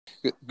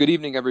Good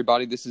evening,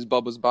 everybody. This is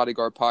Bubba's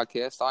Bodyguard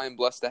Podcast. I am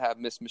blessed to have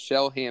Miss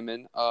Michelle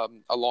Hammond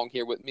along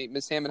here with me.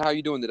 Miss Hammond, how are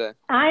you doing today?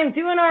 I'm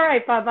doing all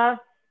right, Bubba.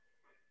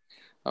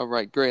 All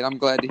right, great. I'm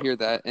glad to hear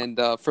that. And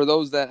for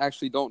those that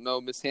actually don't know,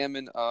 Miss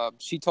Hammond,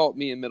 she taught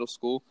me in middle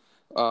school,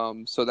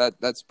 so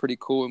that's pretty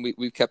cool. And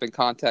we've kept in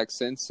contact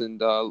since.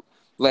 And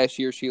last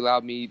year, she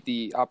allowed me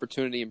the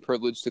opportunity and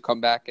privilege to come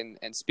back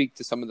and speak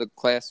to some of the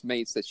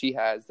classmates that she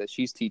has that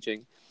she's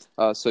teaching.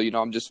 So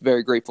I'm just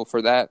very grateful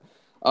for that.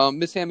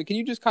 Miss Hammond, can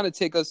you just kind of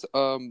take us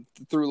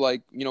through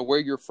where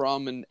you're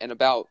from and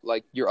about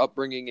like your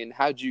upbringing and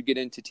how did you get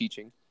into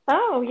teaching?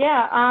 Oh,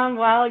 yeah.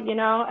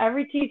 Well,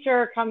 every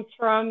teacher comes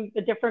from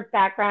a different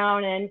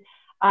background, and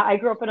I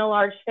grew up in a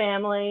large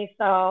family,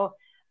 so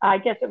I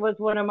guess it was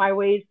one of my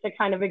ways to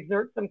kind of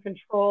exert some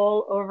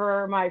control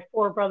over my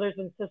four brothers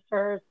and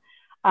sisters,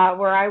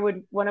 where I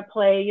would want to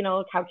play,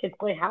 how kids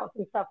play house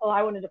and stuff. Well,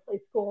 I wanted to play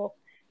school.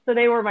 So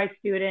they were my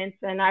students,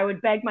 and I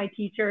would beg my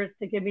teachers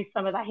to give me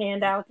some of the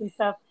handouts and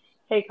stuff,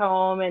 take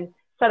home and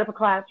set up a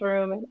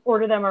classroom and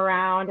order them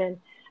around. And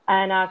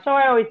so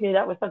I always knew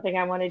that was something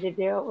I wanted to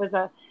do. It was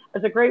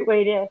a great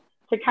way to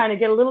kind of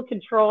get a little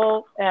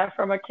control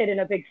from a kid in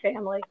a big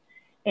family.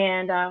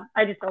 And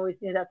I just always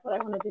knew that's what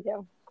I wanted to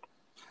do.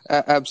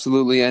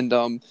 Absolutely.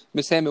 And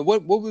Ms. Hammond,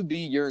 what would be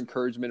your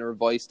encouragement or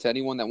advice to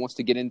anyone that wants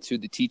to get into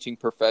the teaching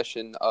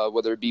profession,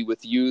 whether it be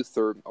with youth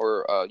or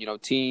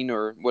teen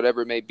or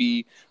whatever it may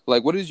be?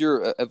 Like, what is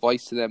your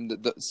advice to them,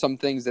 some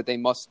things that they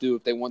must do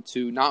if they want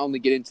to not only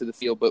get into the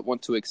field, but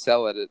want to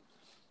excel at it?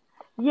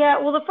 Yeah,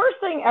 well, the first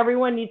thing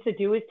everyone needs to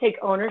do is take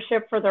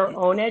ownership for their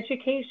own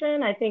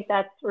education. I think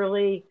that's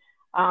really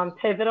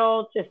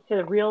pivotal, just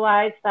to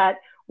realize that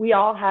we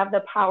all have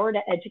the power to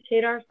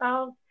educate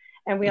ourselves,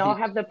 and we all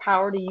Hmm. have the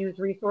power to use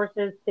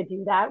resources to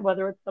do that,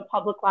 whether it's the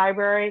public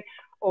library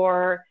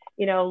or,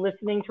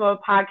 listening to a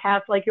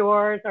podcast like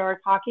yours or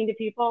talking to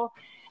people.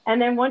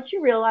 And then once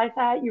you realize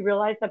that, you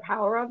realize the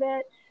power of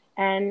it.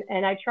 And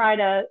I try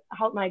to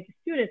help my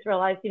students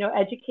realize,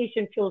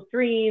 education fuels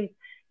dreams.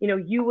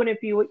 You wouldn't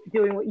be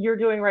doing what you're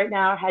doing right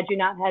now had you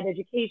not had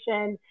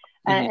education.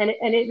 Hmm.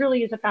 And it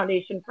really is a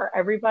foundation for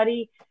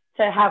everybody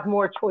to have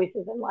more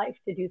choices in life,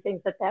 to do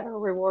things that are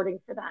rewarding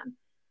for them.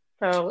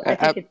 So I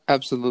think it's,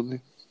 Absolutely.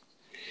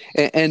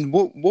 And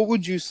what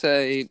would you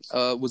say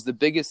was the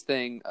biggest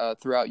thing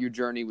throughout your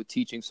journey with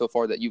teaching so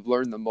far that you've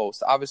learned the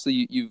most?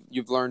 Obviously,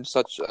 you've learned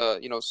such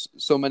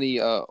so many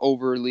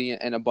overly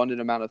and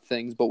abundant amount of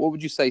things. But what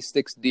would you say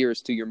sticks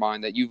dearest to your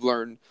mind that you've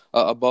learned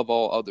above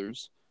all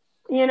others?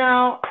 you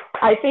know,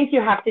 I think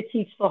you have to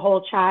teach the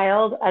whole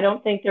child. I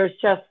don't think there's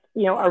just,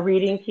 a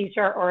reading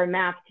teacher or a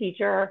math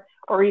teacher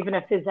or even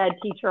a phys ed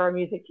teacher or a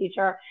music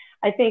teacher.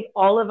 I think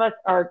all of us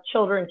are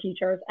children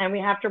teachers, and we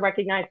have to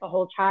recognize the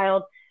whole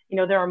child,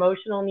 their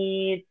emotional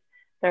needs,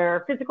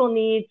 their physical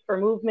needs for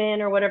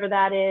movement or whatever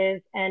that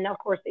is, and of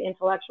course the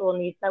intellectual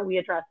needs that we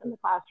address in the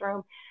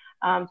classroom.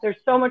 There's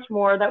so much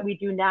more that we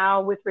do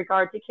now with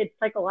regard to kids'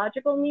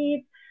 psychological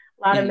needs,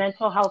 a lot of Hmm.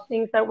 mental health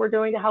things that we're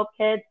doing to help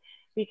kids,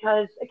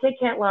 because a kid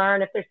can't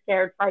learn if they're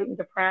scared, frightened,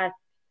 depressed,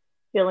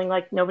 feeling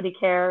like nobody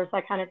cares,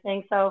 that kind of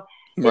thing. So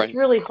it's Right.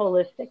 really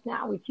holistic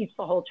now. We teach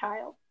the whole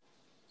child.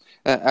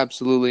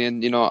 Absolutely,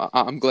 and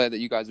I'm glad that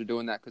you guys are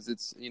doing that because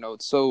it's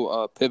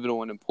so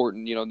pivotal and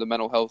important. The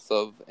mental health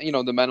of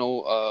the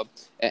mental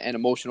and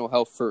emotional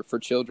health for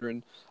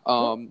children.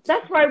 Well, Um,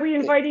 that's why we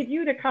invited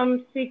you to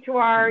come speak to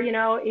our,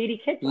 80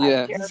 kids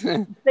last yeah,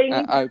 year. They need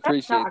I the pep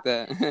appreciate talk.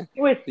 that.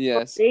 It was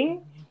Yes.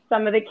 spring.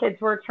 Some of the kids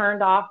were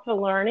turned off to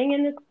learning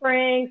in the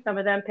spring. Some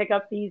of them pick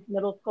up these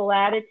middle school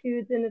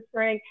attitudes in the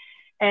spring.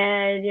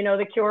 And,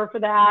 the cure for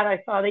that,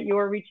 I saw that you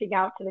were reaching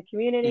out to the Hmm.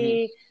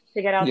 community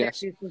to get out there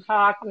Yes. and do some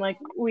talks. I'm like,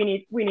 we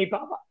need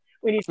Bubba.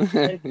 We need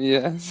something.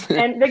 Yes.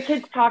 And the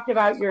kids talked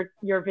about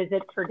your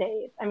visit for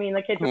days. I mean,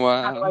 the kids were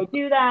like, how do Wow. I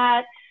do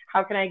that?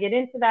 How can I get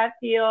into that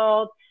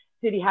field?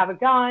 Did he have a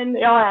gun?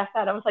 They all asked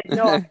that. I was like,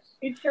 no, I'm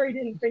pretty sure he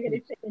didn't bring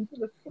anything into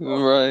the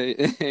school. Right,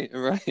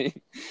 right,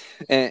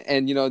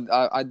 and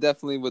I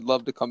definitely would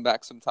love to come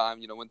back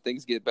sometime. When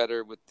things get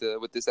better with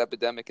this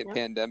epidemic and Yeah.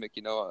 pandemic,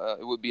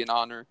 it would be an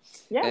honor,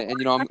 Yeah.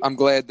 and I'm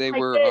glad they I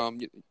were.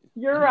 did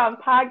your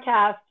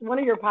podcast, one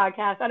of your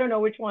podcasts. I don't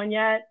know which one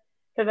yet,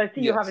 because I see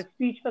you have Yes, a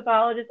speech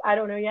pathologist. I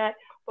don't know yet.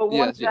 But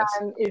one of yes, yes.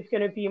 them is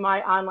going to be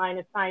my online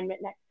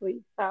assignment next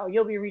week. So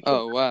you'll be reaching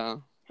Oh,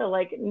 wow. to,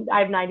 like, I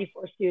have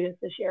 94 students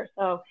this year.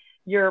 So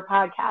your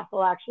podcast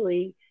will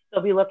actually,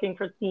 they'll be looking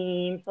for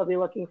themes. They'll be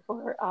looking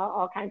for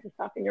all kinds of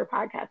stuff in your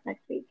podcast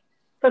next week.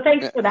 So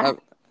thanks Uh, for uh, that.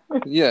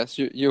 Yes,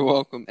 you're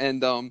welcome.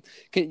 And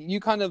can you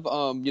kind of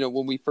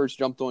when we first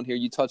jumped on here,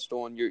 you touched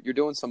on you're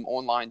doing some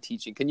online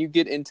teaching. Can you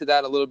get into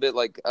that a little bit?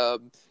 Like,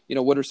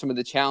 what are some of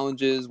the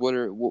challenges?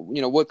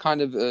 What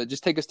kind of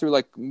just take us through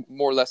like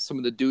more or less some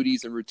of the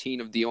duties and routine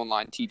of the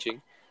online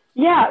teaching.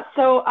 Yeah,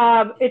 so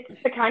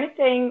it's the kind of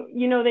thing,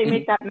 they Hmm.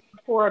 make that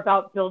metaphor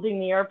about building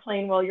the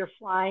airplane while you're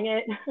flying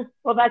it.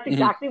 Well, that's Hmm.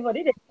 exactly what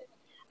it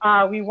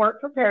is. We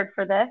weren't prepared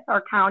for this. Our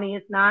county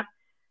is not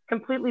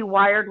completely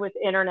wired with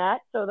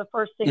internet. So the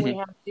first thing we Hmm.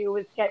 have to do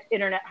is get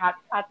internet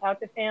hotspots out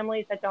to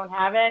families that don't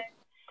have it.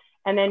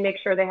 and then make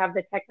sure they have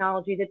the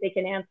technology that they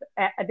can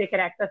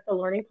access the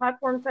learning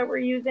platforms that we're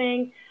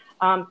using.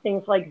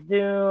 Things like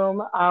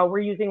Zoom. We're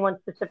using one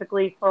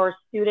specifically for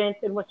students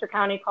in Worcester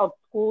County called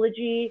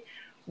Schoology,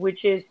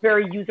 which is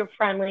very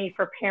user-friendly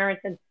for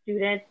parents and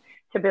students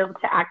to be able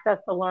to access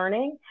the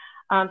learning.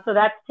 So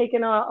that's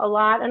taken a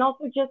lot. And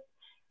also just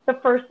the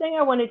first thing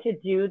I wanted to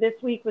do this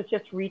week was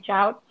just reach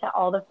out to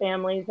all the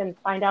families and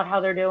find out how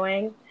they're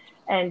doing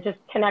and just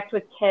connect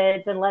with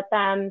kids and let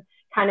them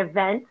kind of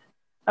vent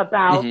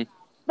about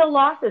the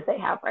losses they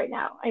have right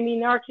now. I mean,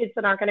 there are kids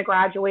that aren't going to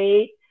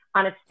graduate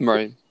on a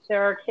Right.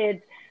 There are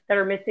kids that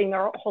are missing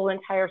their whole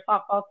entire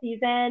softball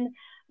season.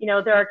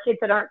 There are kids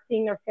that aren't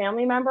seeing their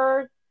family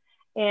members.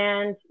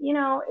 And,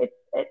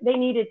 they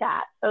needed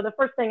that. So the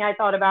first thing I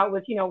thought about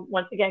was,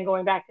 once again,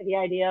 going back to the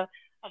idea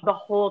of the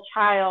whole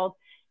child,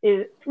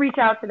 is reach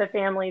out to the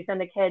families and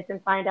the kids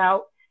and find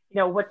out,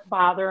 what's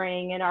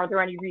bothering and are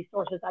there any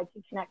resources I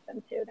can connect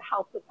them to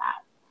help with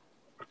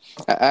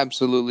that.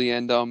 Absolutely.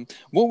 And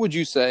what would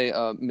you say,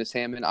 Ms.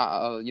 Hammond?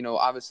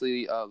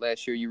 Obviously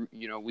last year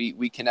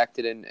we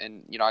connected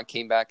and I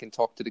came back and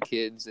talked to the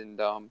kids and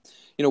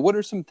what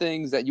are some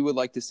things that you would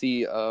like to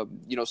see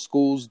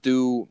schools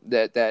do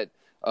that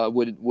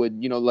would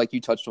like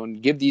you touched on,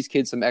 give these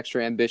kids some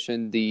extra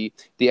ambition, the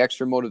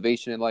extra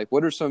motivation in life?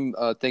 What are some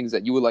things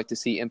that you would like to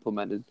see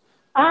implemented?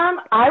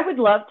 I would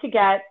love to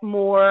get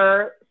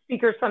more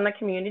speakers from the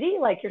community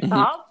like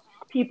yourself,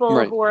 people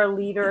Right. who are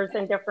leaders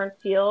in different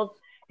fields,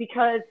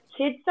 because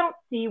kids don't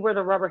see where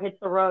the rubber hits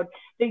the road.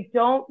 They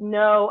don't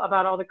know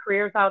about all the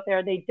careers out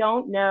there. They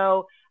don't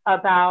know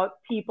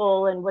about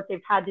people and what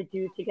they've had to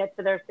do to get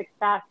to their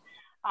success.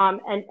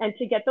 And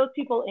to get those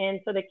people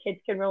in so the kids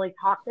can really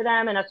talk to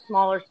them in a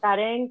smaller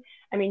setting.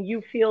 I mean,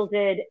 you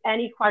fielded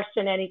any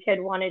question any kid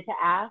wanted to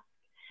ask.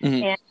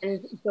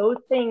 And those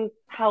things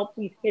help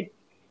these kids,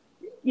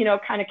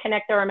 kind of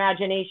connect their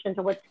imagination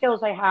to what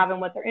skills they have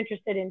and what they're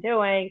interested in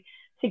doing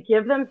to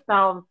give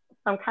themselves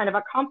some kind of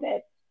a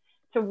compass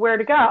to where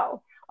to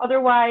go.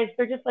 Otherwise,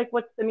 they're just like,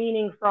 what's the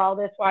meaning for all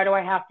this? Why do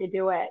I have to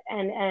do it?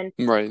 And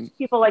Right.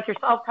 people like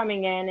yourself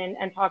coming in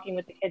and talking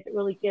with the kids, it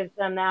really gives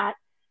them that,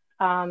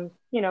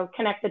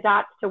 connect the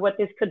dots to what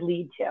this could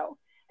lead to.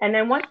 And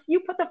then once you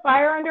put the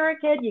fire under a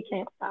kid, you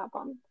can't stop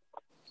them.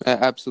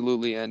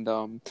 Absolutely. And,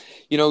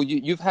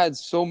 you've had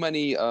so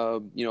many,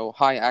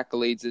 high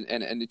accolades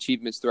and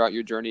achievements throughout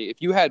your journey.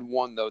 If you had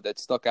one, though, that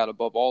stuck out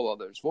above all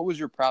others, what was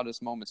your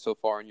proudest moment so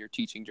far in your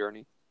teaching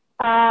journey?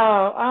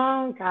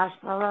 Oh gosh,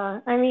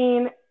 Bella. I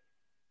mean,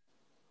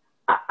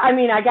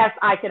 I guess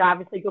I could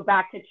obviously go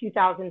back to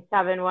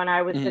 2007 when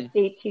I was the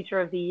state teacher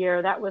of the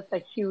year. That was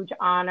a huge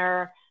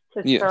honor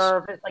to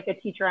serve as like a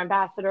teacher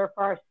ambassador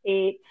for our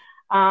state.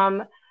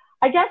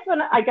 I guess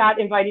when I got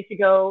invited to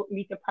go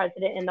meet the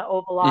president in the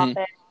Oval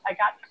Office, I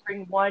got to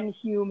bring one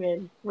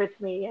human with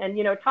me. And,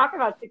 talk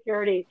about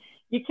security.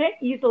 You can't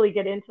easily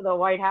get into the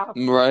White House.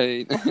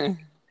 Right.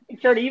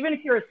 Security, even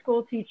if you're a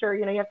school teacher,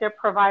 you have to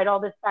provide all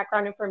this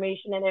background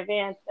information in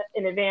advance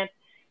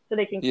so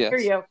they can clear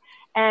you.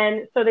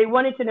 And so they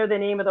wanted to know the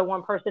name of the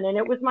one person. And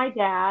it was my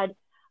dad.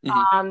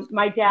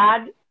 My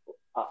dad,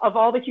 of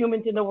all the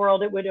humans in the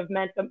world, it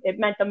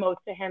meant the most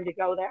to him to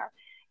go there.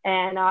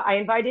 And I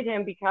invited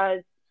him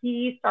because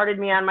he started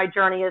me on my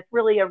journey as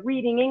really a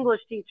reading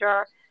English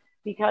teacher,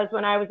 because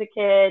when I was a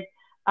kid,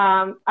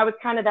 I was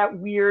kind of that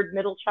weird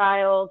middle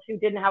child who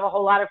didn't have a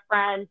whole lot of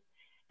friends.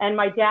 And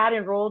my dad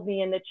enrolled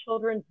me in the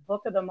Children's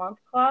Book of the Month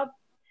Club.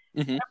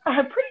 I'm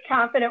pretty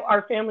confident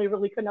our family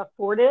really couldn't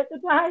afford it at the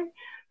time,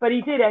 but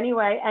he did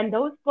anyway. And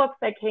those books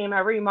that came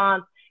every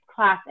month,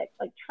 classics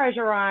like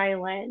Treasure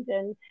Island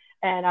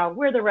and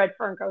Where the Red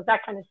Fern Grows,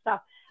 that kind of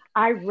stuff.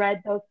 I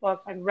read those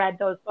books, and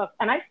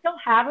I still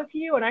have a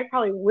few, and I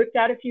probably whipped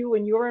out a few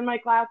when you were in my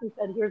class and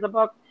said, here's a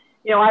book,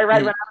 I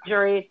read when I was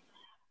your age.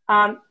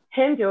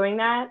 Him doing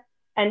that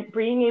and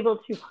being able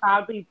to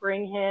proudly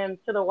bring him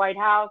to the White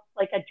House,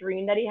 like a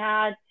dream that he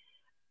had,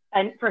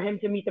 and for him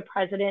to meet the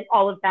president,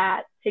 all of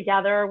that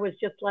together was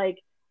just like,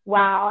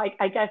 wow,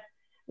 I guess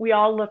we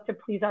all look to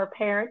please our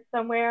parents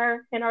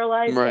somewhere in our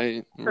life.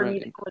 Right. For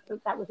me,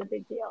 that was a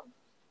big deal.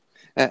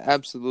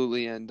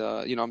 Absolutely. And,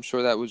 I'm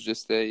sure that was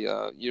just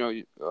a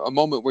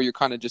moment where you're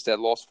kind of just at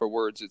loss for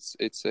words.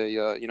 It's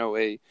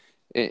an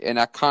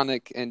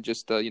iconic and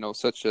just,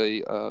 such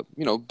a,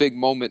 big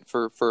moment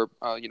for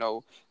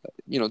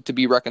to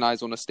be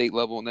recognized on a state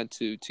level, and then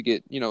to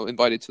get,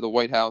 invited to the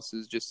White House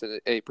is just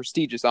a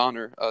prestigious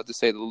honor, to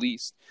say the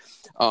least.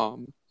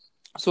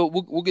 So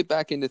we'll get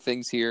back into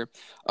things here.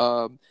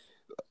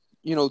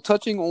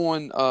 Touching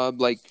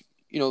on,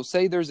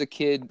 say there's a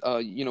kid,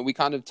 we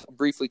kind of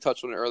briefly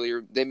touched on it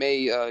earlier. They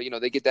may,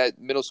 they get that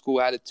middle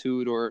school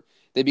attitude, or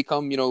they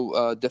become,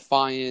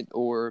 defiant,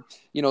 or,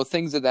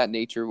 things of that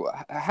nature.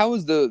 How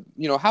is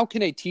how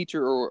can a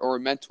teacher or a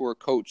mentor or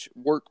coach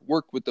work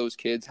with those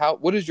kids?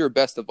 What is your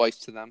best advice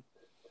to them?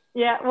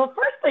 Yeah, well,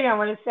 first thing I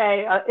want to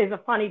say is a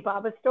funny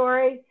Baba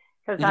story,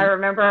 because I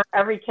remember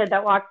every kid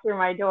that walks through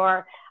my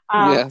door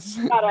Yes.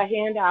 got a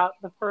handout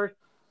the first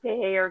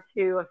day or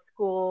two of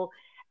school.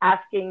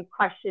 asking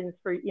questions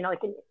for,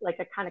 like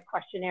a kind of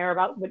questionnaire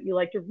about what you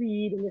like to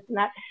read and this and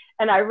that.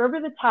 And I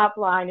remember the top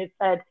line, it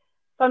said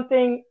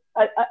something,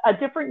 a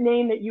different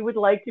name that you would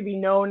like to be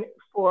known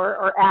for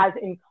or as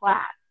in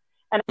class.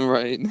 And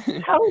Right.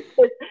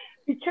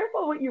 be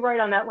careful what you write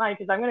on that line,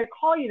 because I'm going to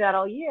call you that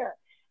all year.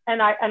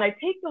 And I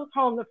take those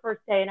home the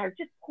first day, and I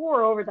just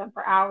pour over them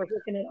for hours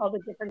looking at all the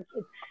different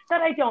kids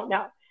that I don't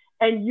know.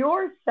 And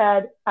yours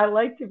said, I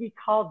like to be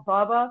called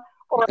Bubba,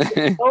 or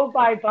go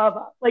by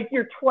Bubba, like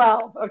you're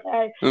 12,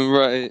 okay?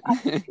 Right. I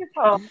took this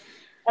home,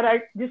 and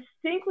I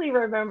distinctly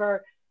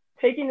remember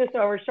taking this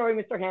over, showing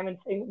Mr. Hammond,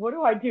 saying, what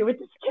do I do with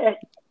this kid?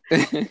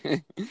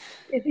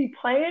 Is he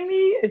playing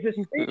me? Is this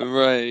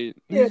right?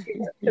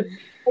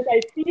 Like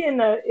I see in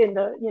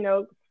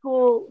the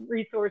school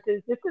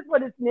resources, this is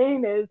what his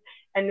name is,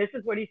 and this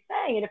is what he's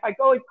saying. And if I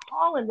go and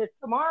call him this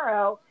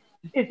tomorrow,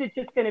 is it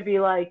just going to be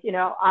like,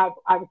 I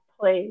was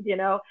played, And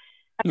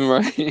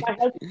right? my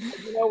husband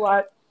said, you know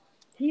what?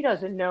 He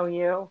doesn't know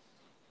you.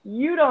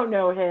 You don't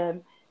know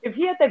him. If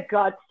he had the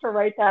guts to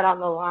write that on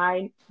the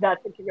line,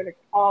 that's what you're going to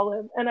call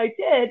him. And I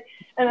did.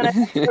 And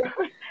then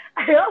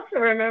I also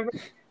remember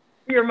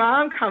your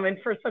mom coming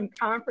for some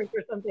conference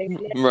or something.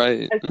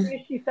 Right. As soon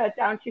as she sat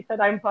down, she said,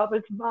 I'm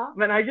Bubba's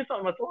mom. And I just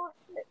almost lost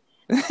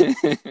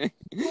it.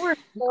 You were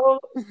so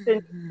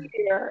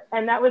sincere.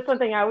 And that was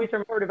something I always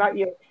remembered about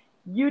you.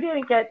 You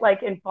didn't get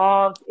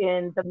involved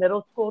in the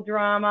middle school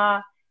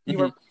drama. You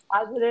were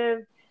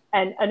positive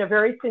and a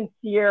very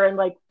sincere, and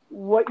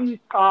what you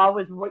saw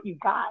was what you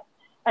got.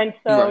 And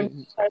so right.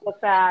 I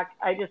look back,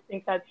 I just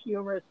think that's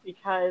humorous,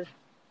 because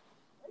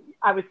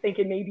I was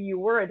thinking maybe you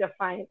were a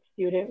defiant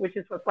student, which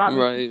is what brought me.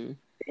 Right.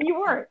 You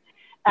weren't.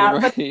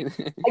 Right. But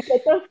I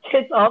get those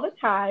kids all the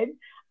time.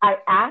 I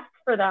ask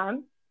for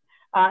them.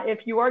 If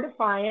you are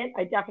defiant,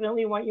 I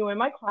definitely want you in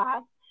my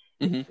class.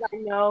 I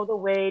know the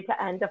way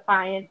to end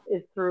defiance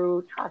is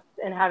through trust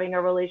and having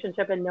a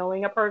relationship and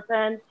knowing a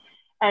person.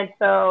 And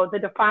so the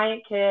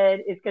defiant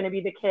kid is going to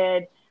be the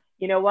kid,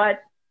 you know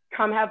what?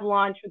 Come have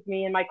lunch with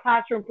me in my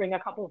classroom, bring a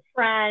couple of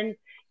friends.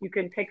 You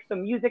can pick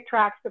some music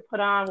tracks to put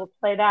on. We'll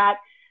play that.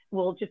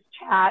 We'll just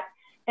chat.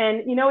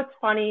 And, it's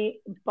funny,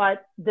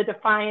 but the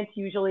defiance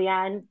usually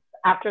ends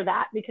after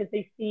that, because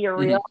they see you're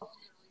real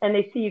and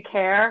they see you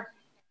care.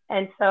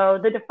 And so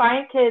the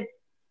defiant kids,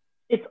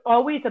 it's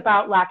always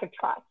about lack of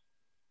trust.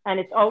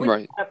 And it's always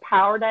right. a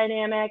power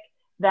dynamic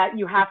that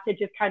you have to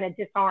just kind of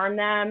disarm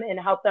them and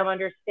help them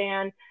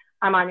understand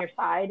I'm on your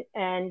side,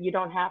 and you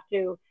don't have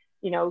to,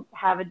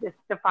 have a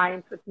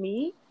defiance with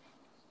me,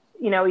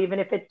 even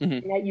if it's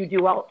that you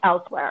do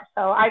elsewhere.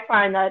 So I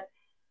find that,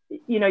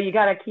 you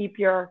got to keep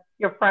your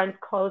friends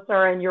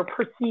closer and your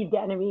perceived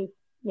enemies,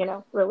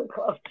 really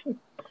close.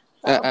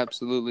 So.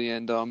 Absolutely.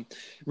 And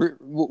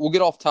we'll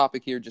get off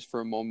topic here just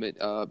for a moment.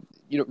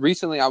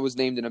 Recently I was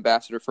named an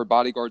ambassador for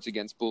Bodyguards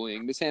Against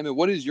Bullying. Ms. Hammond,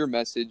 what is your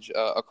message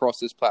across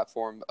this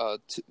platform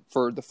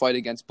for the fight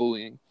against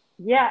bullying?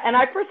 Yeah, and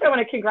I want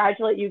to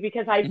congratulate you,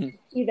 because I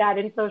see that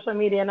in social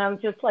media, and I'm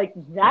just like,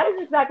 that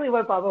is exactly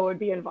what Bubba would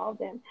be involved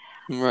in.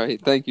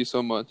 Right. Thank you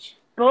so much.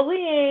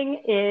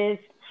 Bullying is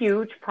a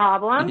huge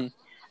problem.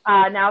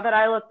 Now that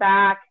I look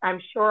back,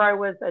 I'm sure I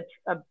was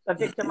a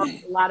victim of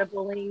a lot of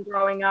bullying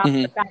growing up.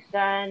 But back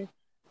then,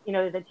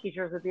 the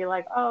teachers would be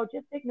like, oh,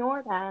 just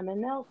ignore them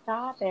and they'll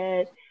stop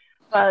it.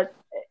 But,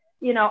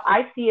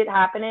 I see it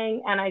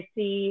happening, and I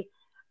see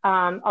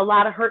a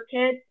lot of hurt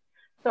kids.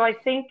 So I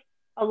think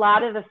a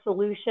lot of the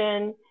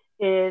solution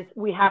is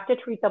we have to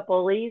treat the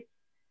bullies,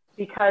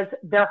 because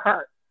they're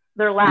hurt.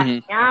 They're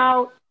lashing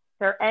out.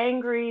 They're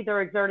angry.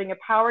 They're exerting a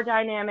power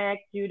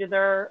dynamic due to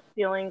their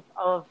feelings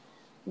of,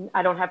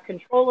 I don't have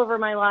control over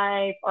my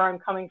life, or I'm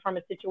coming from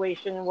a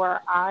situation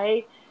where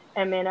I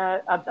am in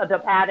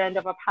the bad end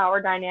of a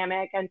power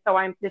dynamic. And so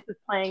this is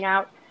playing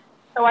out.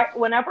 So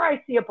whenever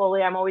I see a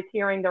bully, I'm always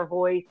hearing their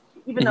voice,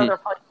 even though they're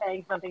probably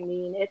saying something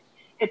mean.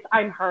 It's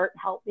I'm hurt,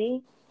 help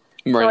me.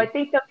 Right. So I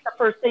think that the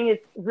first thing is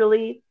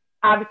really,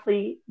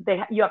 obviously,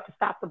 you have to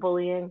stop the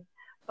bullying,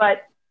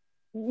 but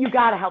you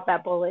got to help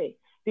that bully,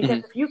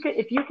 because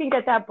if you can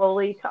get that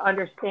bully to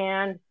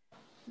understand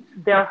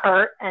they're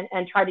hurt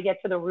and try to get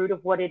to the root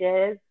of what it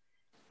is,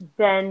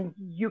 then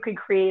you can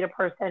create a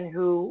person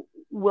who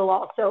will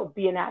also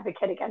be an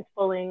advocate against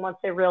bullying once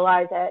they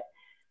realize it.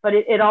 But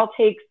it all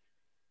takes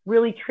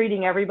really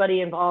treating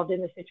everybody involved in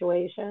the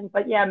situation.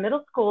 But yeah,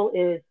 middle school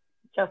is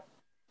just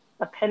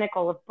the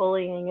pinnacle of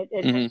bullying.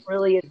 It just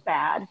really is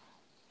bad.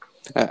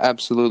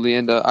 Absolutely.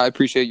 And I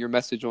appreciate your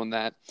message on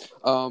that.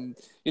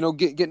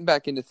 Getting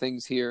back into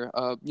things here,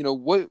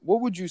 what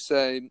would you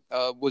say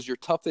was your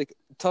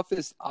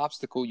toughest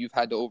obstacle you've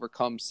had to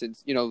overcome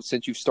since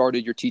you've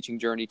started your teaching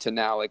journey to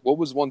now? Like, what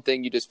was one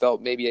thing you just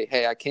felt maybe,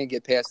 hey, I can't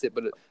get past it,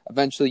 but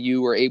eventually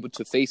you were able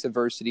to face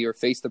adversity or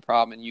face the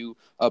problem and you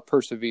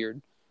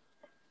persevered?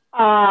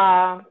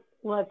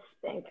 Let's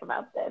think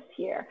about this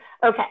here.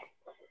 Okay.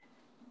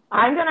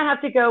 I'm going to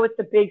have to go with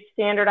the big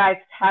standardized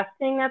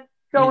testing that's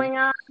going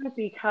on,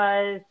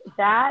 because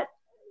that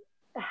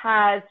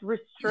has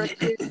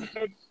restricted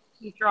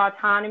teacher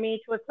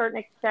autonomy to a certain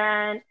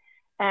extent.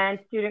 and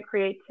student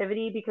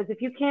creativity, because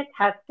if you can't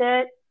test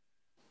it,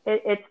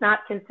 it's not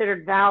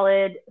considered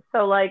valid.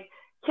 So like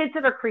kids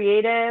that are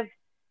creative,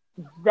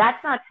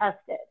 that's not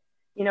tested.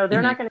 You know,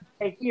 they're not going to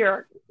say,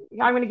 here,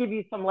 I'm going to give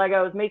you some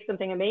Legos, make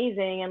something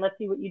amazing, and let's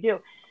see what you do.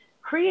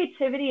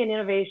 Creativity and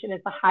innovation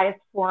is the highest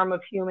form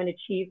of human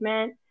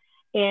achievement.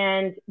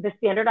 And the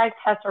standardized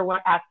tests are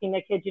what asking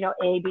the kids, you know,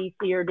 A, B,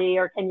 C, or D,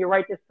 or can you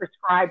write this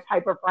prescribed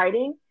type of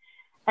writing?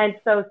 And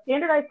so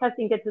standardized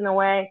testing gets in the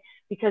way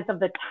because of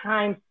the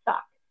time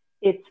suck.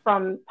 It's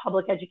from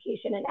public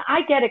education. And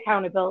I get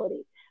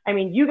accountability. I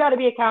mean, you got to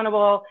be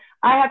accountable.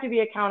 I have to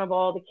be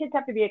accountable. The kids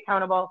have to be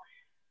accountable.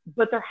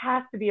 But there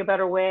has to be a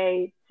better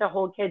way to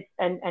hold kids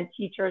and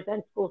teachers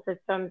and school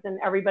systems and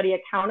everybody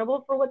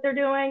accountable for what they're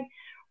doing,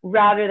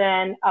 rather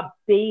than a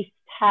base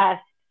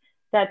test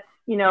that's,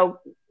 you know,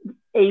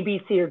 A,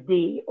 B, C, or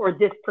D, or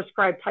this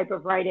prescribed type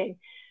of writing.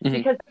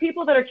 Because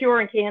people that are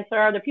curing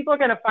cancer, the people are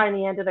going to find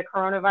the end of the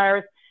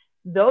coronavirus.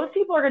 Those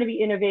people are going to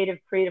be innovative,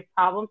 creative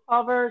problem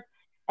solvers.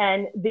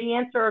 And the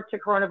answer to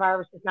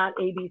coronavirus is not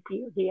A, B,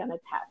 C, or D on a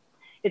test.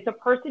 It's a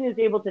person who's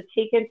able to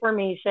take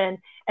information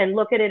and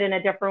look at it in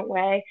a different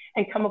way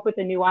and come up with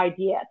a new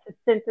idea, to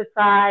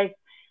synthesize,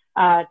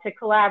 to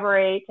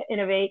collaborate, to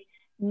innovate.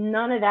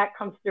 None of that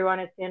comes through on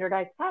a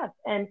standardized test.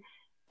 And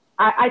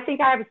I think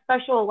I have a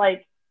special,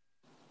 like,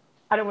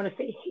 I don't want to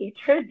say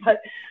hatred,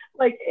 but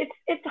like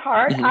it's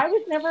hard. I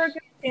was never a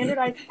good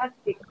standardized test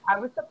taker. I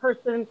was the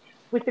person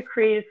with the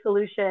creative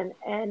solution.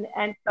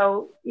 And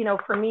so, you know,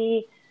 for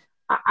me,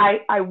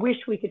 I wish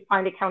we could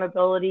find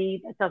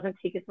accountability that doesn't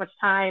take as much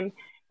time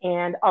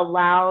and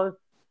allows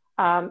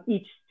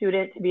each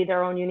student to be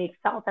their own unique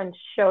self and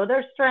show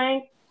their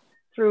strength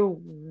through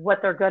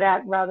what they're good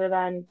at, rather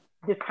than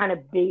this kind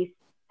of base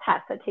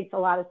test that takes a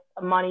lot of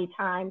money,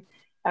 time,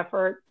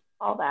 effort,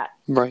 all that.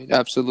 Right,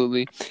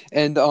 absolutely.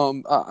 And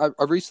I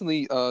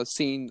recently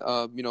seen,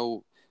 you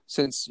know,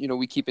 since, you know,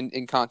 we keep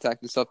in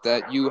contact and stuff,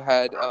 that you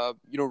had,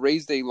 you know,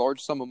 raised a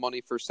large sum of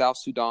money for South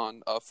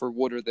Sudan for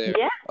water there.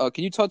 Yeah.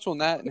 Can you touch on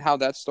that and how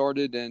that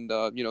started? And,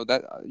 you know,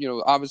 that, you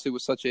know, obviously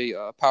was such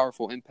a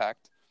powerful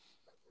impact.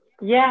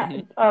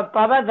 Yeah,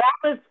 Bubba, that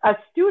was a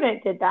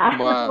student did that.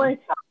 Wow.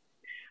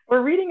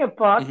 We're reading a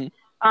book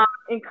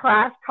in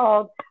class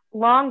called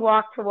Long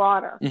Walk to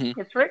Water.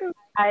 It's written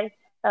by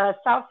a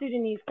South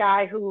Sudanese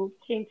guy who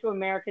came to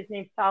America. His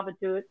name's Salva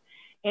Dut.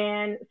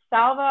 And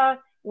Salva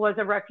was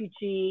a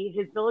refugee.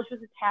 His village was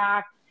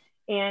attacked,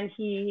 and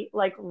he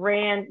like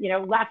ran, you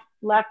know,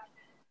 left,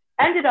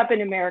 ended up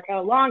in America.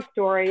 Long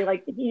story.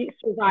 Like, he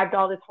survived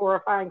all this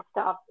horrifying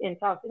stuff in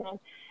South Sudan.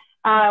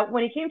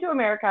 When he came to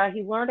America,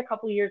 he learned a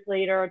couple of years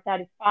later that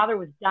his father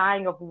was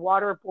dying of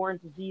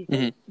waterborne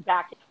diseases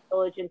back in the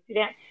village in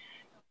Sudan.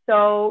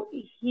 So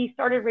he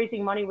started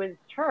raising money with his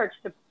church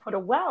to put a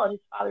well in his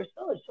father's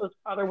village so his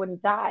father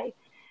wouldn't die.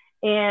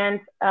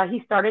 And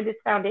he started this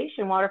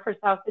foundation, Water for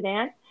South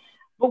Sudan.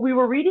 But we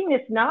were reading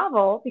this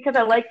novel because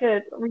I like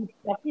to read,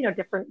 you know,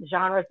 different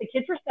genres. The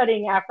kids were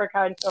studying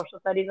Africa and social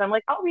studies. I'm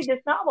like, I'll read this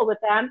novel with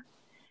them.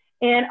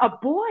 And a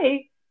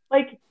boy,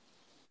 like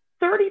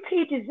 30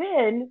 pages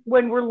in,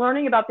 when we're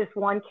learning about this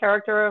one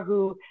character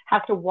who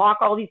has to walk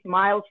all these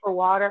miles for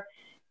water,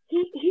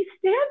 he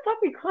stands up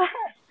in class.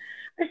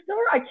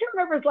 I can't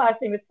remember his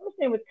last name. His first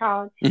name was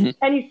Colin.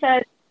 And he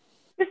said,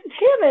 Mrs.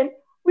 Hammond,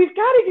 we've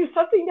got to do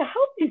something to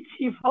help these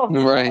people.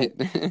 Right.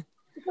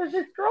 Because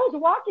this girl's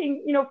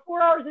walking, you know,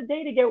 4 hours a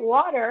day to get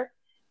water,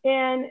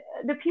 and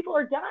the people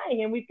are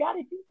dying, and we've got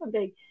to do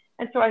something.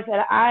 And so I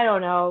said, I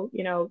don't know,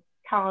 you know,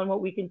 Colin, what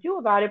we can do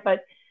about it,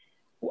 but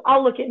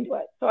I'll look into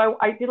it. So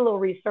I did a little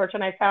research,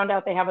 and I found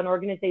out they have an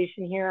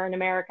organization here in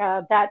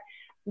America that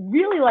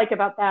really like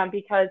about them,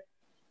 because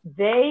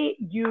they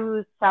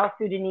use South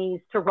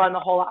Sudanese to run the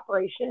whole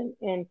operation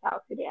in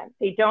South Sudan.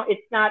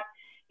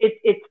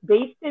 It's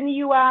based in the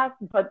U.S.,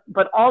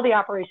 but all the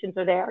operations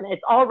are there, and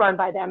it's all run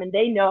by them, and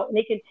they know, and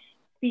they can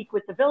speak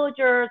with the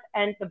villagers.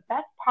 And the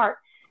best part,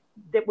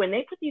 that when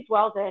they put these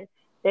wells in,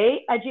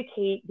 they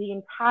educate the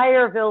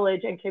entire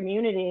village and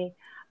community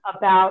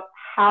about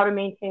how to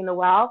maintain the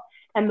well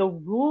and the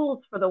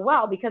rules for the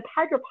well, because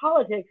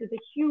hydropolitics is a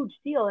huge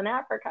deal in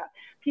Africa.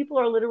 People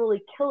are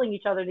literally killing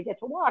each other to get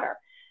to water.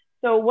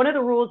 So one of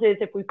the rules is,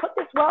 if we put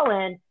this well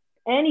in,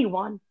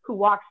 anyone who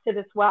walks to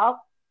this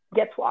well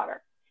gets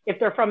water. If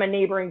they're from a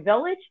neighboring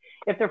village,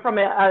 if they're from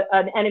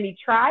an enemy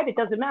tribe, it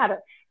doesn't matter.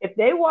 If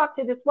they walk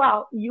to this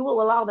well, you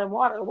will allow them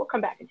water. We'll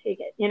come back and take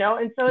it, you know?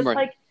 And so it's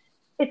like,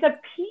 it's a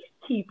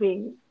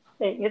peacekeeping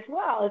thing as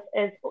well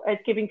as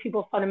giving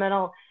people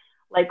fundamental,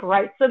 like,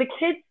 rights. So the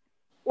kids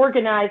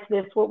organize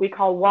this, what we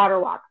call water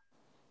walk,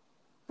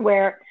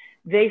 where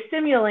they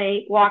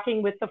simulate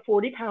walking with the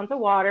 40 pounds of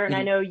water. And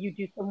I know you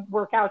do some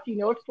workouts, you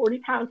know what 40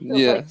 pounds feels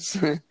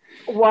yes. like.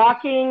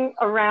 Walking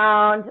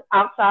around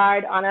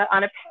outside on a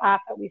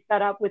path that we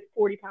set up with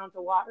 40 pounds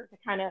of water to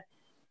kind of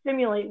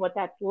simulate what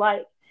that's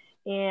like.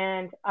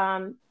 And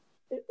I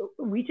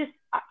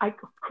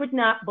could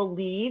not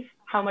believe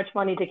how much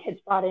money the kids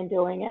brought in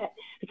doing it,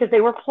 because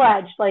they were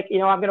pledged, like, you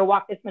know, I'm going to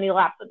walk this many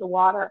laps of the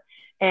water,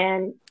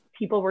 and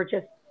people were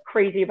just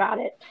crazy about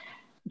it.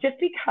 just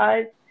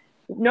because,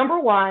 number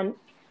one,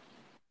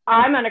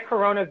 I'm on a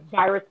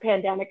coronavirus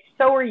pandemic.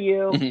 So are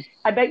you. Mm-hmm.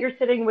 I bet you're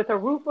sitting with a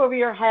roof over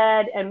your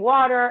head and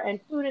water and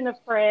food in the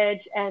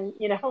fridge. And,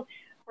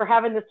 we're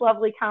having this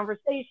lovely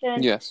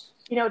conversation. Yes.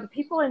 The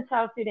people in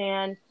South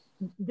Sudan,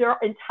 their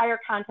entire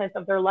content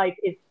of their life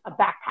is a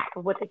backpack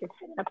of what they can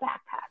fit in a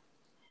backpack.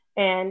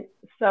 And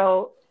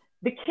so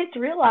the kids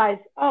realize,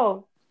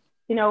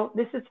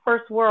 this is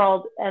first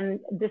world, and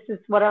this is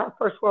what our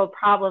first world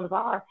problems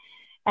are.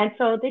 And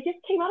so they just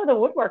came out of the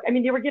woodwork. I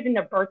mean, they were giving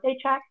their birthday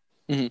checks.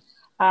 Mm-hmm.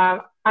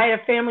 I had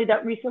a family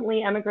that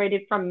recently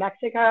emigrated from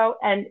Mexico,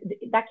 and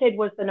that kid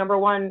was the number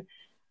one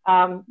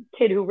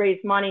kid who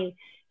raised money.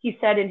 He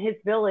said in his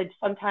village,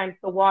 sometimes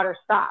the water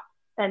stops,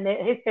 and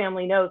his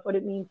family knows what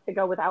it means to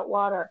go without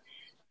water.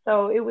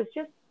 So it was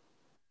just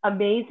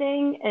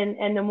amazing.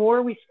 And the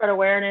more we spread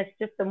awareness,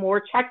 just the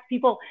more checks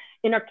people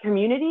in our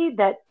community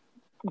that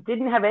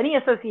didn't have any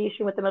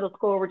association with the middle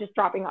school were just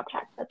dropping off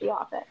checks at the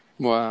office.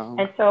 Wow.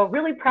 And so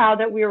really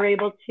proud that we were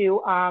able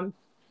to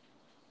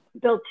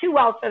build 2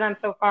 wells for them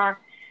so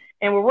far.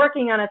 And we're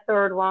working on a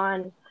 3rd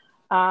one.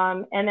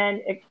 And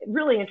then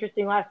really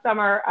interesting, last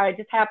summer, I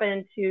just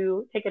happened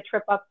to take a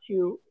trip up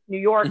to New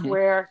York, mm-hmm.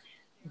 where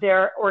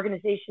their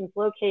organization's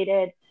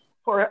located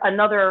for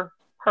another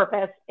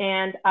purpose.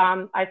 And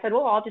I said,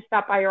 well, I'll just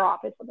stop by your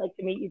office. I'd like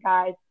to meet you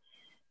guys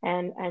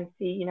and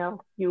see,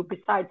 you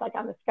besides like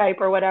on the Skype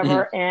or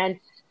whatever. Mm-hmm. And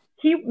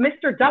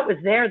Mr. Dutt was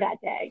there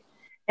that day.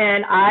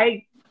 And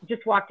I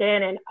just walked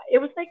in, and it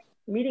was like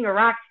meeting a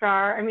rock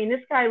star. I mean,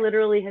 this guy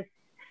literally has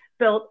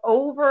built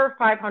over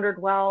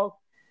 500 wells,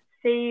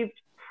 saved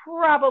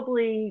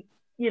probably,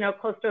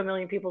 close to 1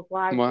 million people's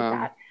lives. Wow. With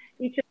that.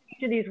 Each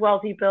of these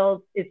wells he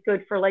builds is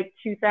good for like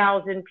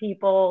 2,000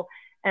 people,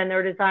 and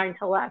they're designed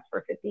to last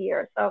for 50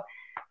 years. So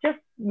just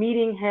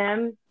meeting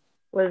him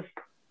was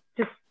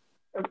just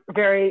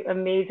very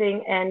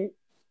amazing. And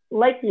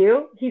like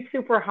you, he's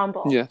super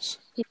humble. Yes.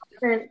 He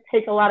doesn't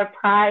take a lot of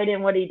pride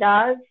in what he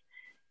does.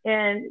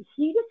 And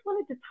he just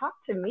wanted to talk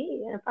to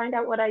me and find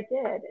out what I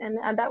did. And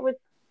that was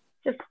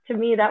just, to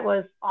me, that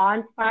was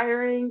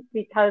awe-inspiring,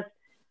 because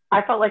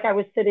I felt like I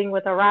was sitting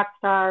with a rock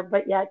star,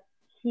 but yet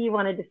he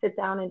wanted to sit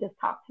down and just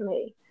talk to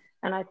me.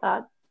 And I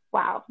thought,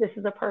 wow, this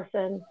is a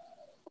person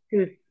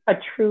who's a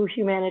true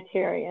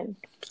humanitarian.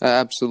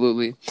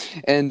 Absolutely.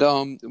 And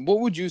what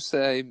would you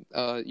say,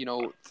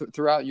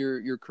 throughout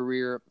your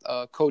career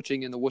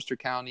coaching in the Worcester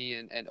County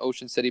and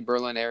Ocean City,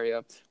 Berlin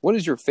area, what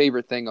is your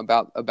favorite thing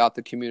about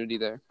the community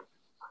there?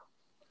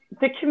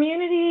 The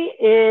community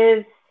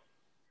is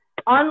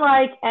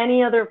unlike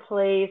any other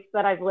place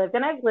that I've lived.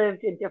 And I've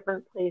lived in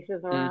different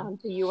places around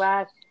the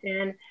U.S.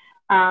 And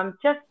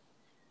just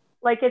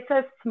like, it's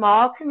a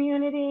small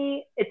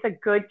community. It's a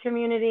good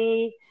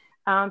community.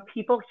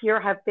 People here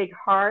have big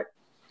hearts.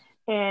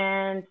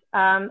 And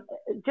I'm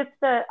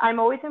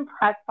always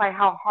impressed by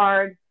how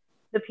hard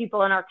the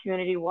people in our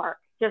community work,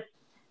 just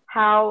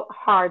how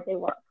hard they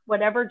work,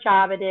 whatever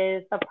job it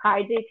is, the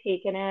pride they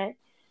take in it,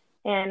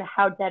 and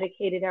how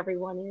dedicated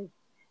everyone is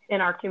in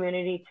our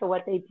community to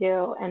what they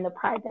do and the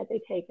pride that they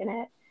take in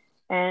it.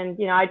 And,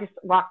 I just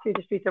walk through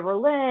the streets of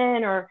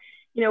Berlin or,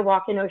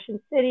 walk in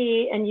Ocean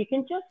City, and you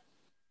can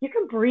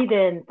breathe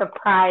in the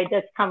pride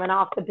that's coming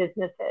off the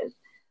businesses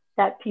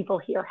that people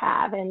here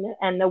have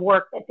and the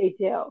work that they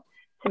do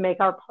to make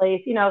our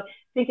place,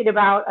 thinking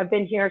about, I've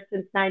been here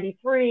since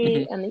 93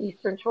 mm-hmm. and the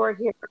Eastern Shore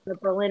here in the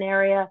Berlin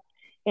area,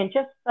 and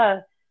just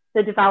the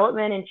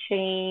development and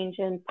change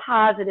and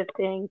positive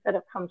things that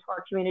have come to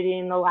our community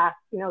in the last,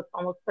 it's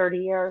almost 30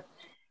 years.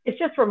 It's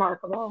just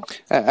remarkable.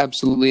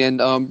 Absolutely.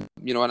 And, and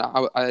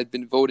I had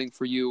been voting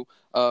for you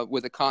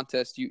with a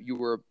contest you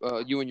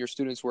and your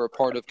students were a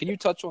part of. Can you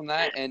touch on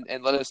that and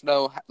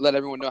let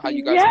everyone know how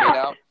you guys made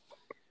out?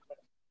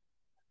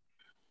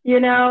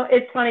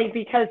 It's funny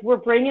because we're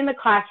bringing the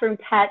classroom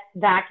pets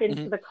back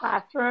into mm-hmm. the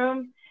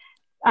classroom.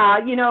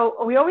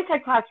 We always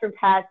had classroom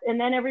pets, and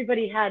then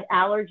everybody had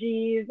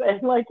allergies,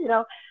 and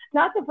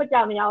not to put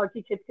down the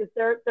allergy kids, because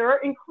they're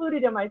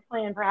included in my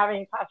plan for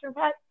having a classroom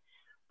pet.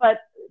 But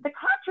the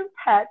classroom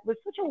pet was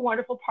such a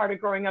wonderful part of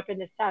growing up in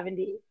the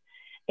 70s.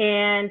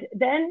 And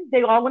then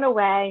they all went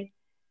away,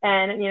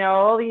 and,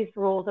 all these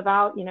rules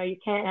about, you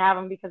can't have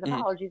them because of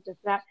mm-hmm. allergies, this,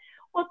 that.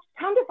 Well,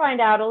 come to find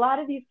out, a lot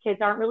of these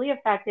kids aren't really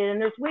affected, and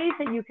there's ways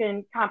that you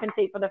can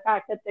compensate for the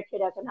fact that the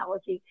kid has an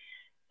allergy.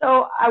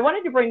 So I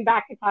wanted to bring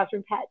back the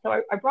classroom pet. So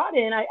I brought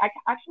in, I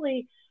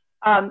actually,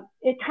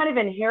 it kind of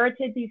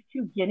inherited these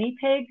 2 guinea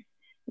pigs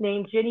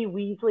named Ginny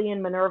Weasley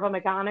and Minerva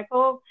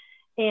McGonagall.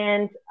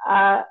 And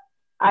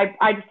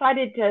I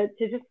decided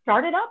to just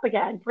start it up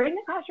again, bring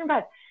the classroom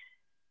pets.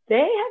 They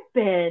have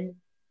been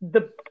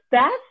the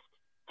best,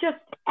 just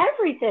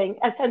everything,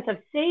 a sense of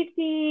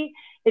safety.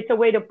 It's a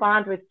way to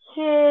bond with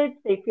kids.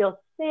 They feel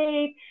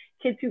safe.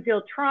 Kids who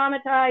feel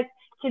traumatized,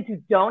 kids who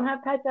don't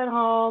have pets at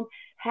home,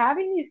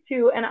 having these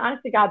 2, and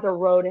honest to God, they're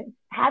rodents.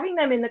 Having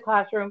them in the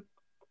classroom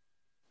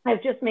has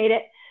just made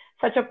it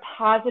such a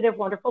positive,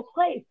 wonderful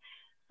place.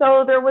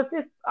 So there was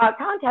this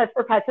contest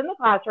for pets in the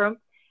classroom,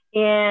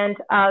 And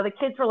the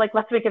kids were like,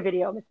 let's make a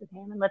video, Mrs.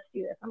 Hammond, let's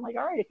do this. I'm like,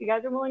 all right, if you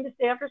guys are willing to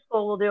stay after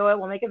school, we'll do it.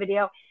 We'll make a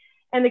video.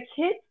 And the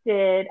kids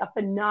did a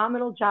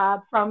phenomenal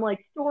job, from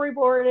like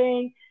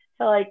storyboarding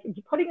to like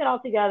putting it all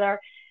together.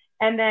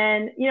 And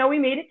then, we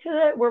made it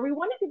to where we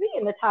wanted to be,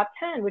 in the top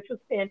 10, which was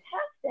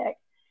fantastic.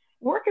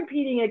 We're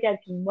competing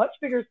against much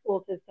bigger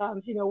school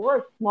systems. We're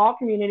a small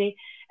community,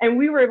 and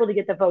we were able to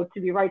get the vote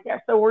to be right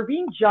there. So we're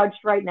being judged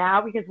right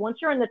now, because once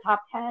you're in the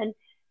top 10,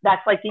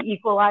 that's like the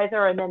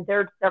equalizer, and then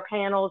their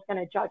panel is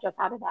going to judge us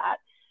out of that.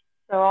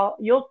 So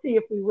you'll see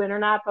if we win or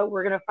not, but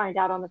we're going to find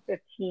out on the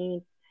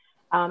 15th.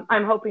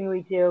 I'm hoping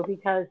we do,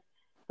 because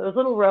those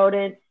little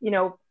rodents,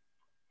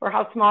 for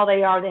how small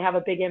they are, they have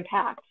a big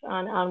impact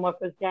on what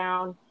goes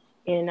down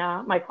in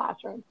my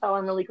classroom. So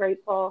I'm really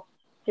grateful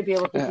to be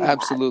able to do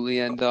absolutely.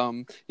 That.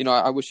 And,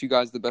 I wish you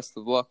guys the best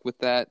of luck with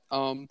that.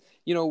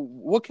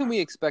 What can we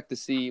expect to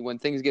see when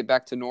things get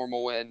back to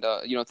normal and,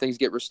 things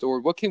get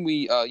restored? What can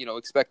we,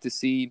 expect to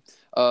see?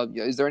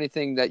 Is there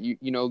anything that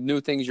new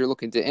things you're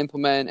looking to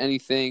implement,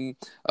 anything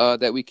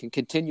that we can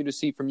continue to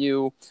see from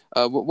you?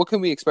 What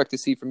can we expect to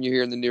see from you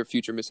here in the near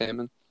future, Ms.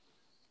 Hammond?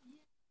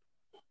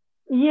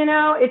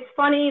 It's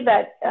funny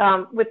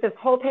that with this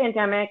whole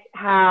pandemic,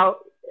 how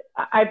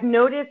I've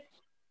noticed,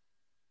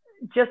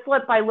 just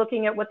by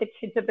looking at what the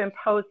kids have been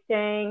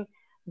posting,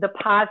 the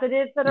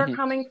positives that are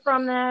coming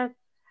from this.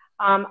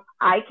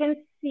 I can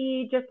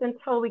see, just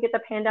until we get the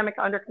pandemic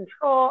under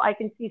control, I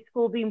can see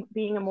school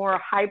being a more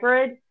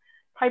hybrid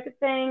type of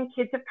thing.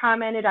 Kids have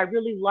commented, I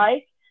really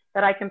like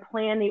that I can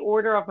plan the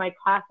order of my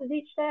classes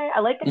each day. I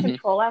like the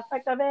control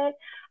aspect of it.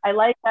 I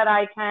like that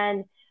I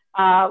can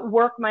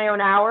work my own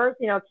hours.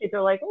 Kids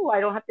are like, oh, I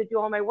don't have to do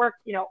all my work,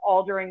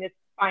 all during this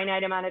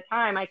finite amount of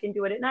time. I can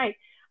do it at night.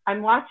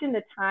 I'm watching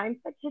the times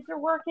that kids are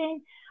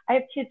working. I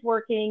have kids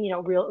working,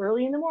 real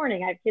early in the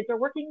morning. I have kids that are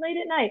working late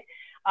at night.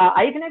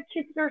 I even have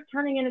kids that are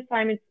turning in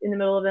assignments in the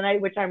middle of the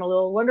night, which I'm a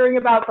little wondering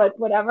about, but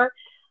whatever.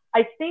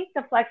 I think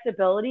the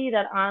flexibility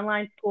that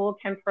online school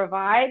can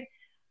provide,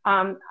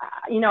 until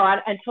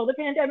the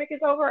pandemic is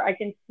over, I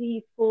can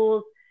see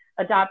schools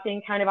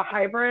adopting kind of a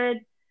hybrid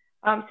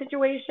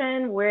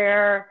situation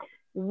where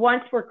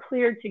once we're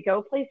cleared to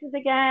go places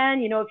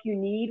again, if you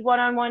need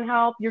one-on-one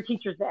help, your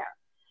teacher's there.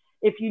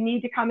 If you need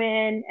to come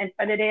in and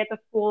spend a day at the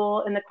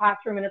school in the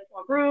classroom in a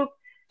small group,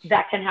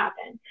 that can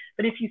happen.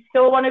 But if you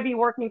still want to be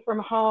working from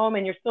home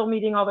and you're still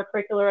meeting all the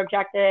curricular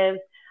objectives,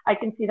 I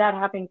can see that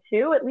happening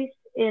too, at least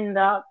in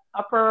the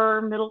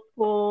upper middle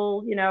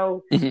school,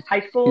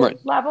 high school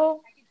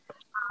level.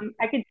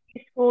 I could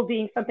see school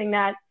being something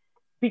that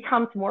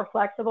becomes more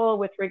flexible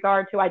with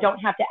regard to, I don't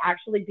have to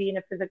actually be in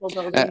a physical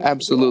building.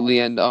 Absolutely.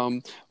 And,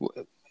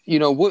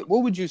 what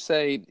would you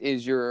say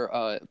is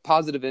your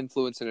positive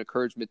influence and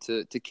encouragement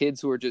to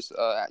kids who are just,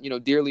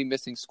 dearly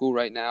missing school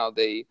right now?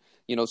 They,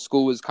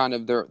 school is kind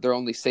of their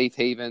only safe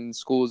haven.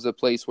 School is a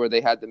place where they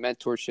had the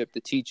mentorship,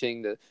 the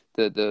teaching,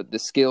 the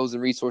skills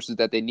and resources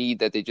that they need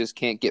that they just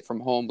can't get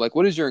from home. Like,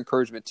 what is your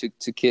encouragement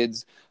to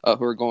kids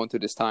who are going through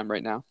this time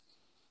right now?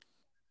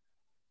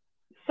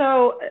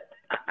 So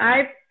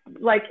I've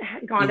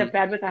gone to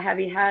bed with a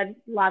heavy head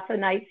lots of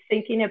nights,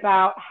 thinking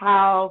about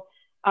how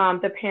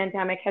the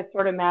pandemic has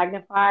sort of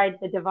magnified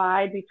the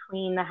divide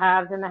between the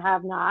haves and the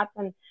have-nots.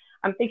 And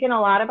I'm thinking a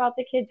lot about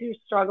the kids who are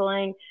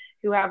struggling,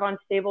 who have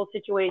unstable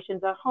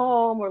situations at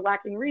home or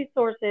lacking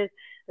resources.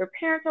 Their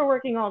parents are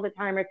working all the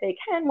time, if they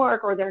can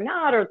work, or they're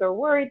not, or they're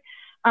worried.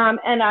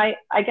 And I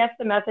guess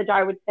the message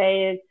I would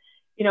say is,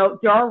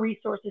 there are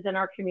resources in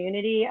our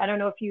community. I don't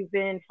know if you've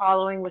been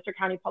following Worcester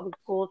County Public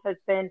Schools. Has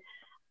been,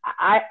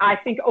 I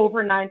think,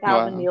 over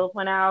 9,000 meals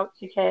went out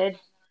to kids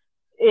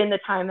in the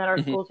time that our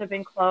schools have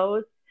been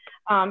closed.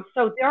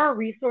 So there are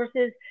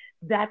resources.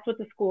 That's what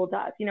the school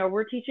does.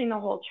 We're teaching the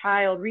whole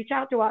child. Reach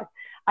out to us.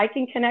 I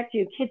can connect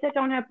you. Kids that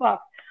don't have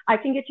books, I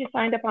can get you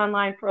signed up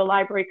online for a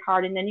library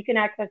card, and then you can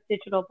access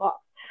digital books.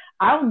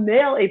 I'll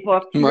mail a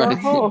book to your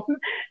home.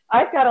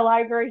 I've got a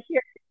library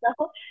here.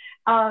 So,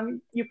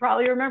 you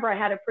probably remember I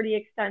had a pretty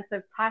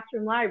extensive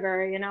classroom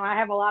library. I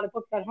have a lot of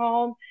books at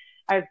home.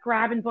 I was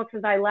grabbing books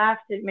as I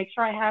left to make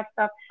sure I have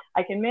stuff.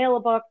 I can mail a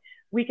book.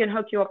 We can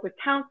hook you up with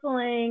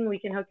counseling. We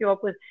can hook you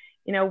up with,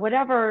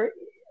 whatever.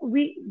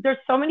 There's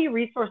so many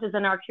resources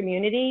in our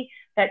community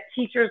that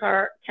teachers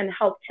can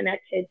help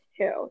connect kids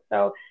to.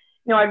 So,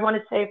 I'd want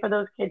to say for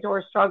those kids who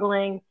are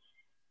struggling,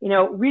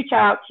 reach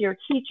out to your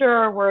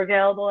teacher. We're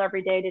available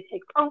every day to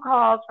take phone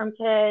calls from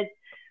kids.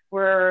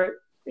 We're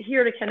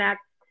here to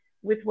connect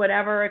with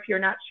whatever. If you're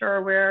not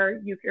sure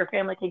where your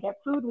family can get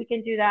food, we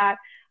can do that.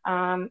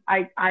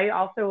 I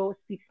also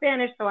speak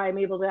Spanish, so I'm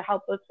able to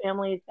help those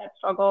families that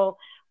struggle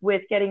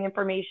with getting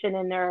information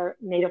in their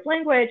native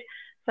language.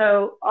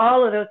 So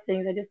all of those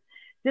things,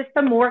 just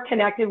the more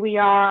connected we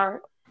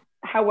are,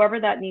 however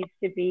that needs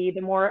to be,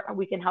 the more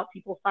we can help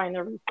people find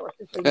the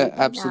resources they need.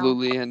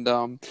 Absolutely. And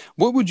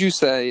what would you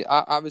say?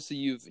 Obviously,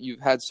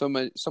 you've had so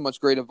much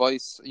great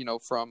advice,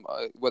 from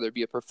whether it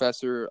be a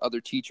professor,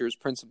 other teachers,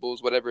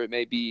 principals, whatever it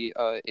may be,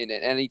 in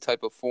any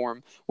type of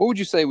form. What would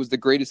you say was the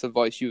greatest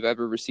advice you've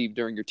ever received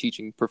during your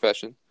teaching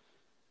profession?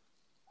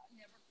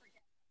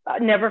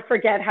 never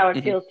forget how it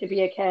Hmm. feels to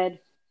be a kid.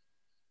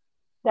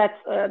 That's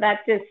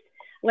just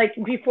like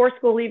before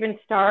school even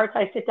starts,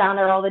 I sit down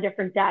at all the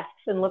different desks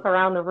and look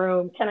around the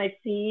room. Can I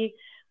see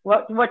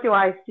what do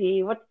I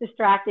see? What's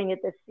distracting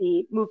at this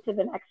seat? Move to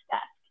the next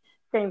desk.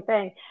 Same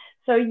thing.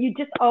 So you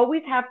just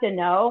always have to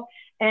know.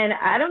 And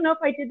I don't know if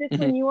I did this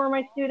Hmm. when you were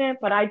my student,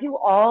 but I do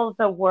all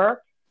the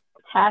work,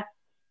 tests,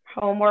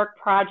 homework,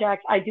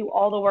 projects. I do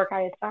all the work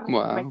I assign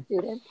my Wow.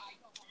 students.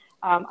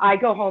 I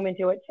go home and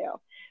do it too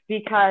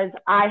because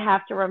I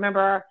have to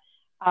remember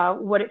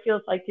what it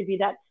feels like to be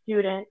that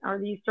student. Are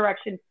these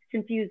directions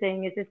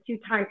confusing? Is this too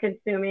time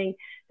consuming?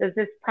 Does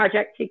this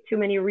project take too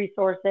many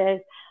resources?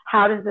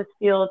 How does this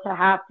feel to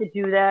have to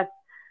do this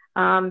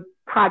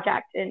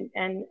project? And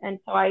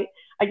so I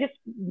just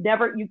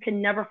never, you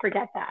can never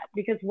forget that,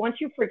 because once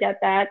you forget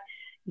that,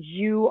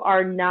 you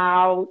are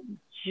now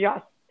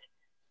just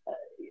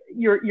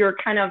you're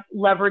kind of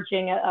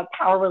leveraging a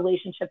power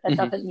relationship that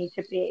Hmm. doesn't need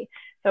to be.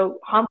 So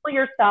humble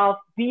yourself,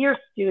 be your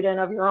student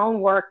of your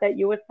own work that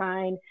you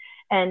assign,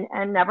 and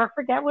never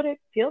forget what it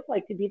feels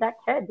like to be that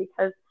kid.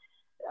 Because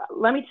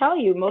let me tell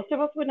you, most of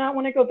us would not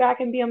want to go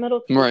back and be a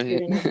middle school Right.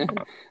 student again.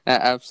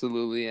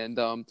 Absolutely. And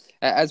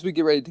as we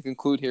get ready to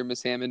conclude here,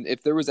 Miss Hammond,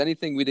 if there was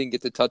anything we didn't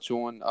get to touch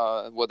on,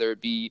 whether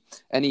it be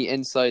any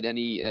insight,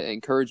 any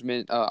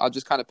encouragement, I'll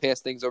just kind of pass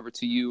things over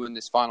to you in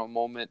this final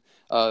moment.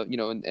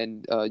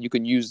 And you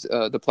can use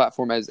the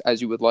platform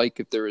as you would like.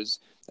 If there is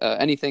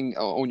anything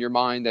on your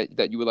mind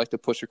that you would like to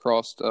push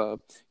across,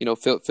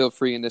 feel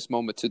free in this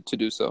moment to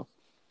do so.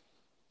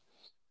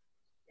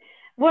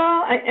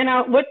 Well,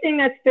 one thing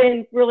that's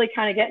been really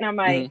kind of getting on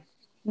my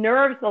Hmm.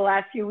 nerves the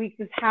last few weeks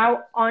is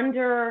how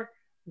under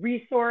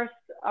resourced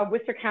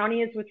Worcester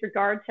County is with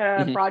regard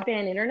to Hmm.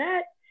 broadband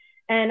internet.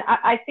 And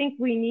I think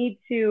we need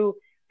to,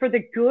 for the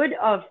good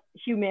of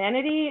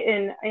humanity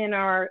in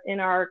our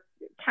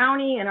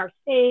county, in our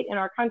state, in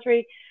our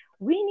country,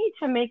 we need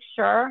to make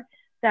sure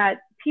that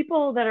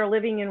people that are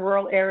living in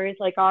rural areas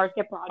like ours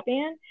get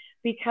broadband,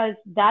 because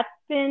that's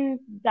been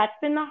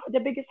the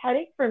biggest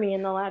headache for me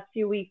in the last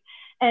few weeks.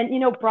 And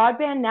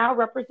broadband now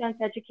represents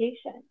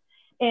education,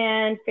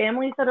 and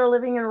families that are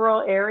living in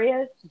rural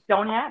areas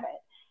don't have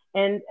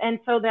it, and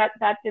so that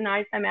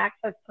denies them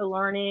access to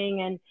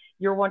learning and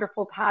your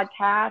wonderful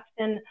podcast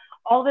and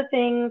all the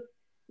things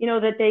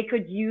that they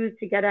could use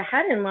to get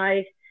ahead in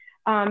life.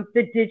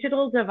 The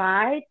digital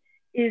divide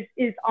is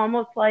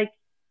almost like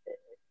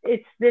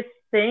it's this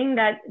thing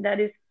that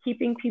is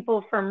keeping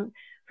people from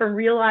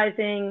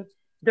realizing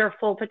their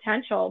full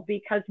potential,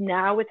 because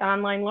now with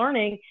online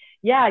learning,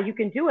 yeah, you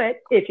can do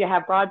it if you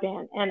have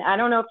broadband. And I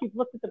don't know if you've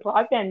looked at the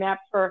broadband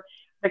maps for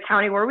the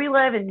county where we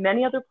live and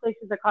many other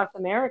places across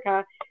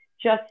America,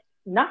 just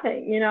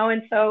nothing.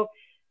 And so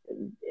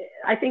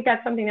I think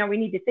that's something that we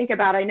need to think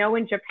about. I know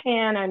in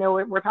Japan, I know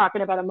we're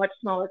talking about a much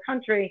smaller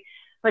country,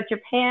 but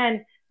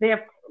Japan, they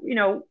have,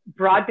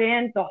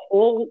 broadband, the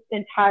whole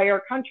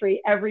entire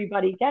country,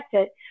 everybody gets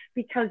it,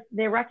 because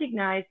they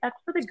recognize that's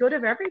for the good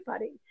of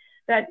everybody,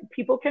 that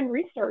people can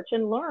research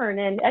and learn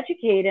and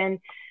educate and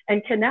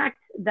connect.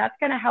 That's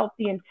going to help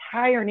the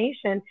entire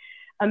nation.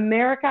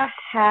 America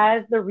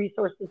has the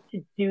resources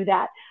to do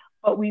that,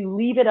 but we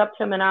leave it up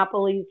to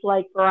monopolies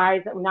like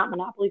Verizon, not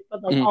monopolies,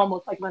 but like Hmm.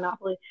 almost like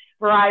monopoly.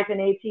 Verizon,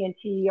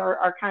 AT&T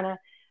are kind of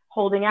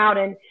holding out,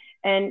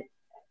 and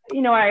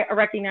I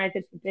recognize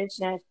it's a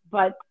business,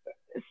 but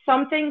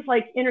some things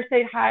like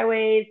interstate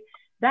highways,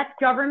 that's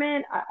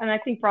government, and I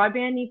think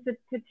broadband needs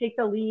to take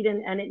the lead,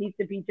 and it needs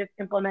to be just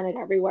implemented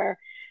everywhere,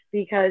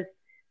 because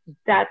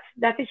that's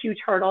a huge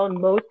hurdle. And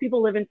most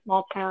people live in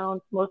small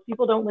towns. Most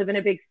people don't live in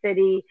a big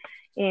city,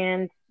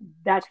 and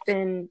that's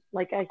been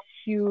like a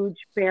huge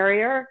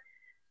barrier.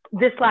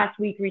 This last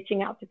week,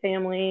 reaching out to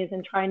families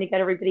and trying to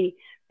get everybody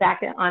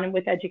back on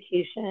with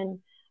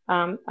education.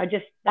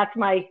 That's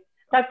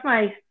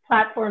my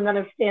platform that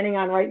I'm standing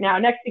on right now.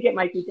 Next week it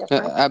might be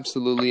different.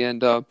 Absolutely,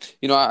 and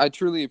I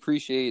truly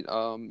appreciate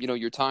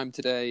your time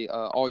today,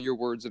 all your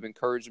words of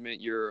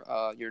encouragement, your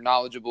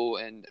knowledgeable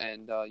and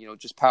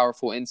just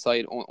powerful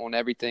insight on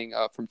everything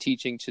from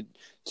teaching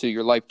to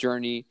your life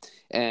journey,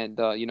 and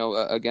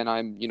again,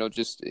 I'm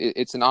just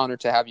it's an honor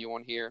to have you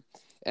on here.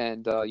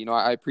 And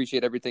I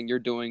appreciate everything you're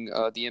doing,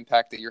 the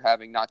impact that you're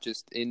having, not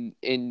just in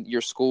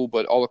your school,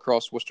 but all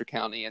across Worcester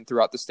County and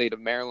throughout the state of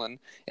Maryland,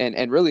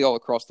 and really all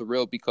across the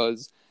real.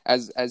 Because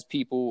as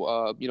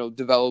people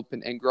develop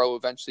and grow,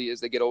 eventually as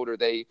they get older,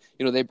 they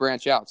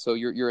branch out. So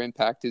your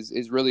impact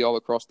is really all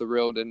across the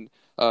world. And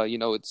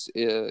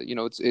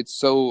it's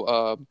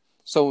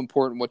so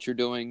important what you're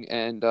doing,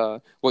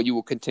 and what you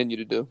will continue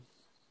to do.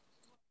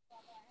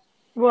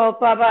 Well,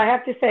 Bubba, I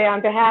have to say,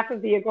 on behalf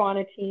of the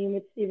Iguana team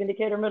at Stephen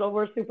Decatur Middle,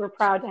 we're super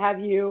proud to have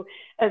you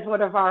as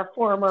one of our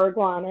former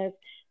iguanas.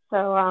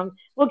 So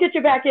we'll get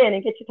you back in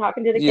and get you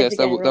talking to the kids Yes,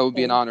 again that real would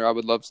be an soon. honor. I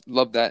would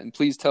love that. And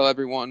please tell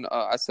everyone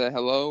I said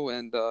hello,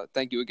 and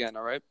thank you again.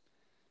 All right.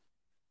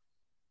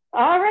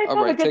 All right, All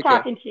Bubba, right. good Take care.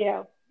 talking to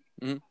you.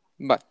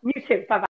 Hmm. Bye. You too. Bye-bye.